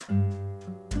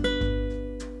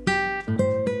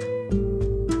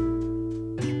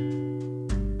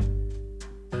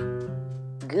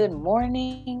good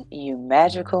morning, you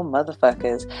magical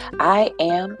motherfuckers. I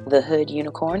am the Hood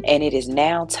Unicorn, and it is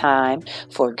now time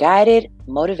for guided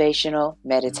motivational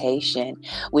meditation.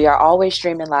 We are always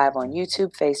streaming live on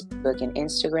YouTube, Facebook, and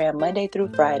Instagram Monday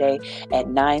through Friday at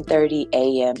 9:30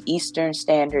 a.m. Eastern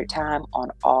Standard Time on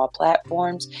all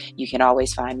platforms. You can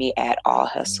always find me at All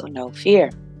Hustle No Fear.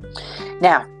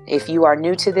 Now, if you are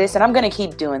new to this, and I'm going to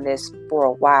keep doing this for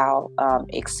a while,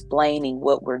 explaining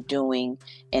what we're doing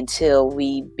until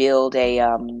we build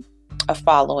a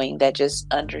following that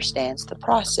just understands the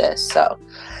process. So,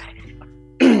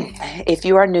 if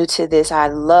you are new to this, I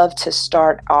love to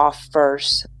start off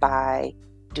first by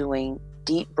doing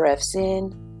deep breaths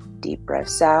in, deep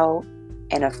breaths out,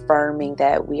 and affirming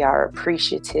that we are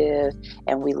appreciative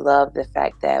and we love the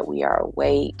fact that we are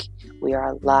awake, we are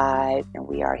alive, and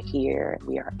we are here, and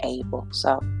we are able.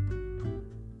 So,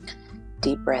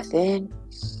 deep breath in.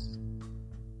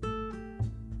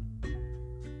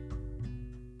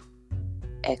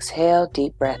 Exhale,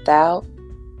 deep breath out.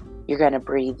 You're going to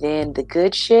breathe in the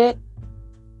good shit.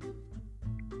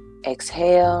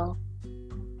 Exhale,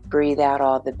 breathe out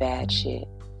all the bad shit.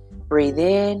 Breathe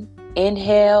in,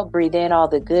 inhale, breathe in all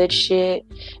the good shit.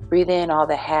 Breathe in all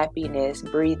the happiness.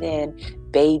 Breathe in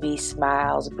baby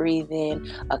smiles. Breathe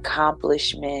in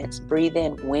accomplishments. Breathe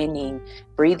in winning.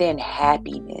 Breathe in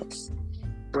happiness.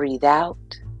 Breathe out.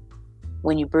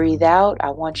 When you breathe out, I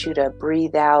want you to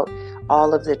breathe out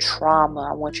all of the trauma.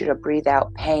 I want you to breathe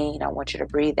out pain. I want you to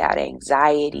breathe out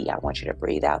anxiety. I want you to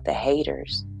breathe out the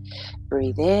haters.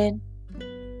 Breathe in.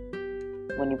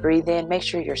 When you breathe in, make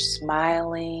sure you're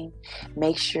smiling.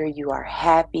 Make sure you are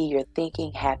happy. You're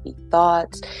thinking happy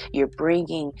thoughts. You're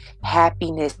bringing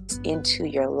happiness into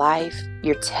your life.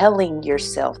 You're telling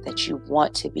yourself that you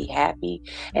want to be happy.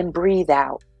 And breathe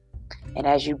out. And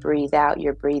as you breathe out,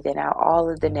 you're breathing out all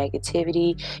of the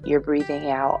negativity. You're breathing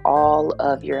out all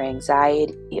of your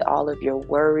anxiety, all of your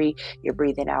worry. You're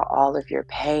breathing out all of your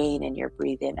pain, and you're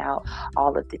breathing out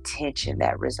all of the tension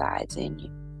that resides in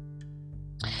you.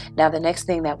 Now, the next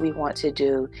thing that we want to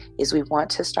do is we want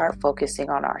to start focusing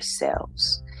on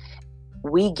ourselves.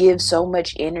 We give so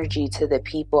much energy to the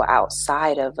people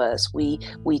outside of us. We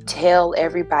tell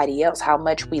everybody else how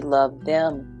much we love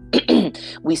them.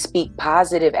 We speak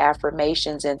positive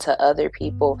affirmations into other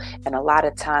people, and a lot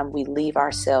of time we leave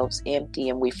ourselves empty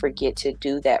and we forget to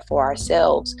do that for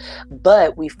ourselves,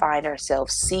 but we find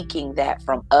ourselves seeking that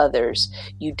from others.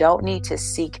 You don't need to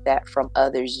seek that from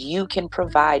others. You can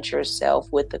provide yourself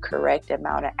with the correct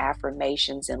amount of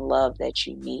affirmations and love that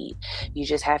you need. You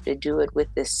just have to do it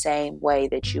with the same way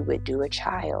that you would do a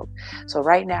child. So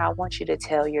right now, I want you to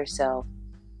tell yourself,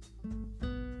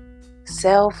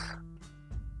 self,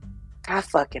 I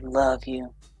fucking love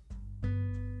you.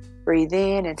 Breathe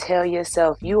in and tell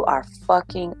yourself, you are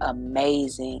fucking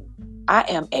amazing. I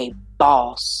am a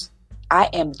boss. I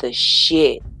am the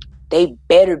shit. They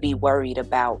better be worried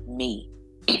about me.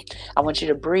 I want you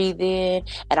to breathe in,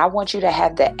 and I want you to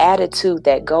have the attitude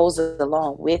that goes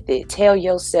along with it. Tell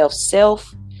yourself,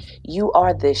 self, you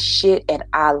are the shit and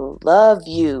I love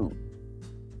you.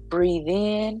 Breathe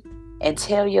in and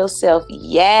tell yourself,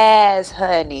 yes,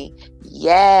 honey.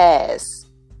 Yes.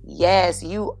 Yes,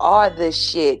 you are the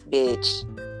shit, bitch.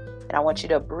 And I want you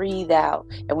to breathe out.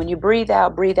 And when you breathe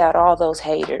out all those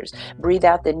haters. Breathe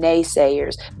out the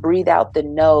naysayers. Breathe out the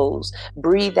no's.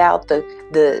 Breathe out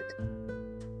the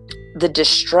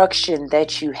destruction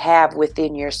that you have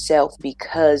within yourself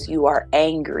because you are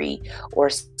angry or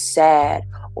sad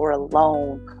or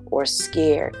alone or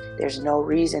scared. There's no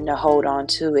reason to hold on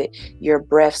to it. Your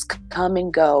breaths come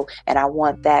and go, and I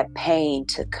want that pain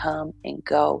to come and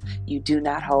go. You do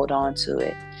not hold on to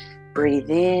it. Breathe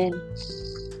in.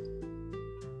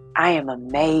 I am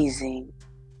amazing.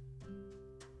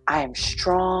 I am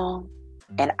strong,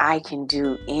 and I can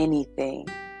do anything.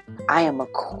 I am a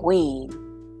queen.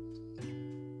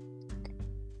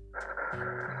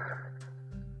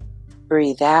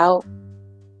 Breathe out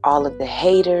all of the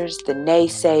haters, the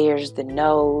naysayers, the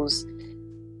no's.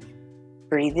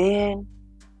 Breathe in.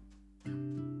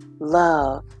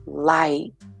 Love,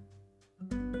 light,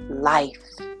 life.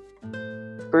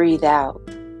 Breathe out.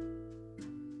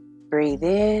 Breathe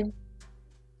in.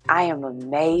 I am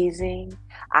amazing.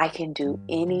 I can do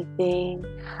anything.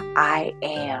 I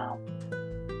am.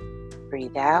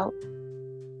 Breathe out.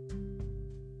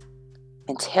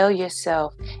 And tell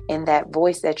yourself in that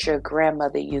voice that your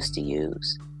grandmother used to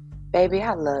use, baby,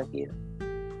 I love you.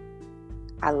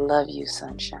 I love you,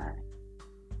 sunshine.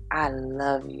 I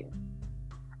love you.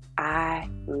 I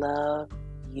love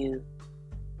you.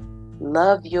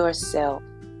 Love yourself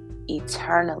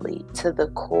eternally to the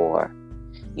core.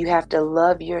 You have to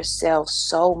love yourself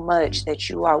so much that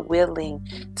you are willing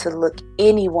to look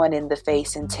anyone in the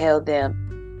face and tell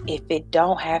them, if it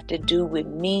don't have to do with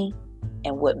me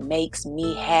and what makes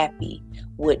me happy,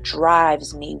 what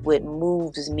drives me, what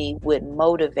moves me, what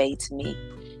motivates me,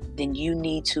 then you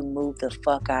need to move the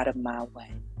fuck out of my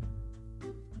way.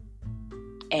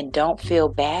 And don't feel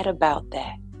bad about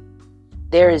that.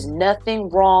 There is nothing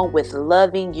wrong with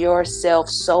loving yourself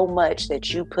so much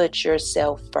that you put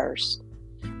yourself first.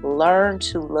 Learn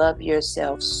to love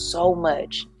yourself so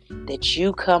much that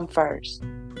you come first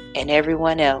and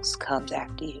everyone else comes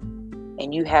after you.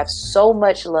 And you have so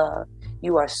much love.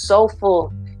 You are so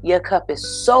full. Your cup is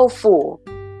so full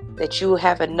that you will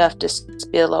have enough to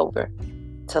spill over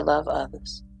to love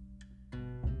others.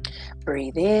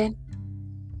 Breathe in.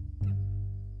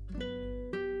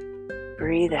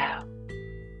 Breathe out.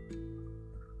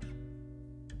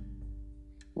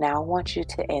 Now I want you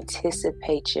to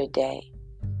anticipate your day.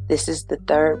 This is the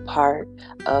third part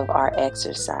of our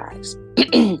exercise,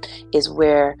 is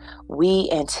where we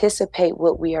anticipate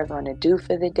what we are going to do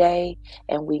for the day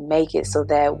and we make it so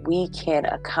that we can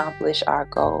accomplish our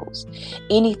goals.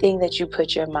 Anything that you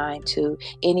put your mind to,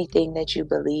 anything that you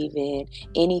believe in,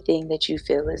 anything that you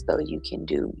feel as though you can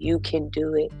do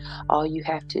it. All you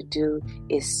have to do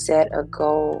is set a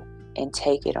goal and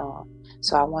take it on.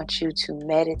 So I want you to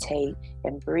meditate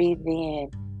and breathe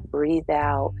in, breathe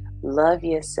out, love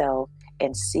yourself,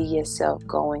 and see yourself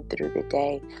going through the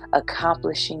day,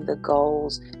 accomplishing the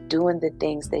goals, doing the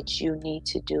things that you need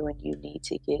to do and you need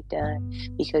to get done,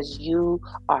 because you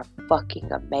are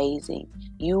fucking amazing.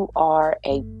 You are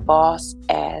a boss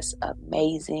ass,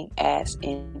 amazing ass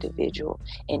individual.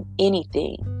 And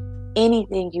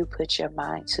anything you put your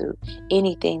mind to,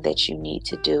 anything that you need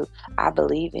to do, I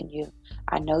believe in you.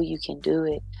 I know you can do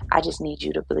it. I just need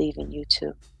you to believe in you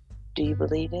too. Do you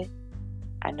believe it?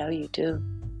 I know you do.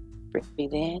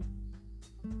 Breathe in.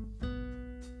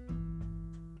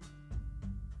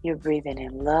 You're breathing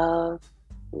in love,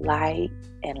 light,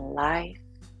 and life.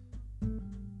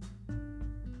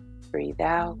 Breathe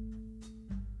out.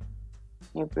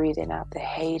 You're breathing out the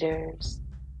haters,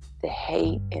 the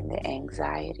hate, and the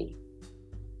anxiety.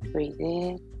 Breathe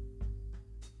in.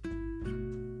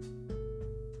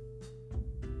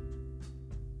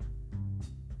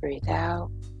 Breathe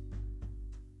out.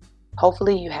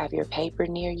 Hopefully you have your paper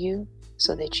near you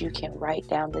so that you can write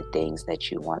down the things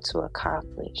that you want to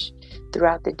accomplish.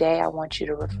 Throughout the day, I want you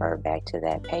to refer back to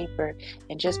that paper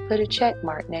and just put a check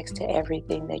mark next to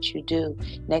everything that you do,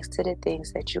 next to the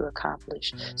things that you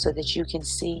accomplish, so that you can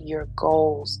see your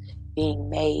goals being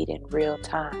made in real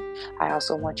time. I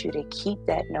also want you to keep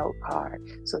that note card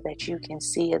so that you can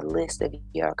see a list of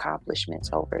your accomplishments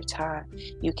over time.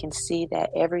 You can see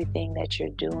that everything that you're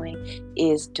doing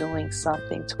is doing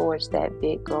something towards that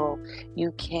big goal.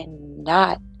 You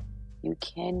cannot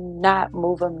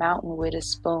move a mountain with a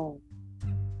spoon,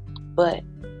 but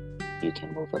you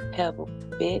can move a pebble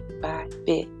bit by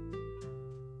bit.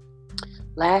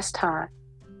 Last time,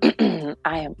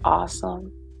 I am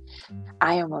awesome.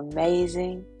 I am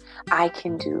amazing. I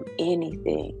can do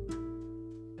anything.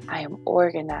 I am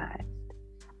organized.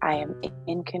 I am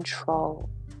in control.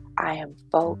 I am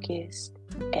focused,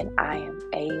 and I am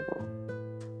able.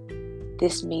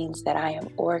 This means that I am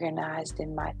organized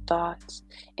in my thoughts,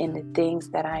 in the things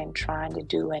that I am trying to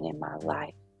do, and in my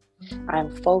life. I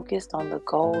am focused on the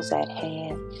goals at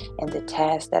hand and the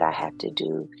tasks that I have to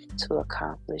do to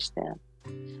accomplish them.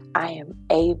 I am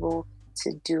able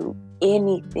to do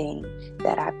anything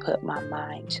that I put my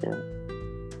mind to.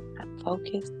 I'm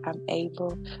focused. I'm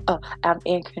able. I'm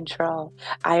in control.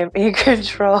 I am in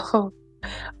control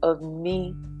of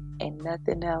me and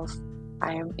nothing else.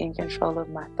 I am in control of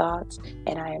my thoughts,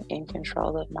 and I am in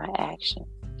control of my actions.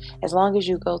 As long as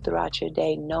you go throughout your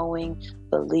day knowing,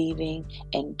 believing,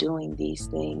 and doing these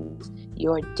things,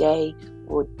 your day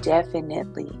will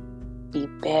definitely be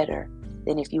better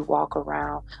than if you walk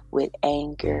around with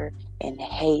anger and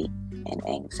hate and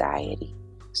anxiety.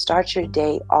 Start your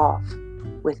day off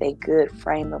with a good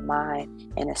frame of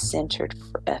mind and a centered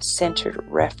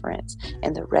reference,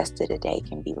 and the rest of the day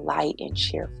can be light and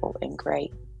cheerful and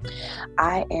great.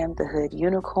 I am the Hood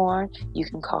Unicorn. You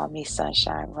can call me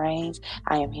Sunshine Rains.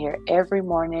 I am here every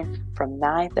morning from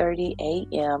 9:30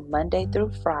 a.m. Monday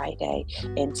through Friday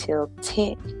until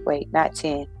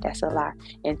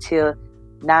until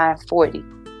 9:40.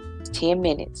 10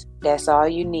 minutes. That's all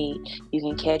you need. You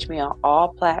can catch me on all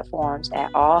platforms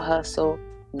at All Hustle,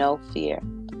 No Fear.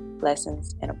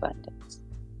 Blessings and abundance.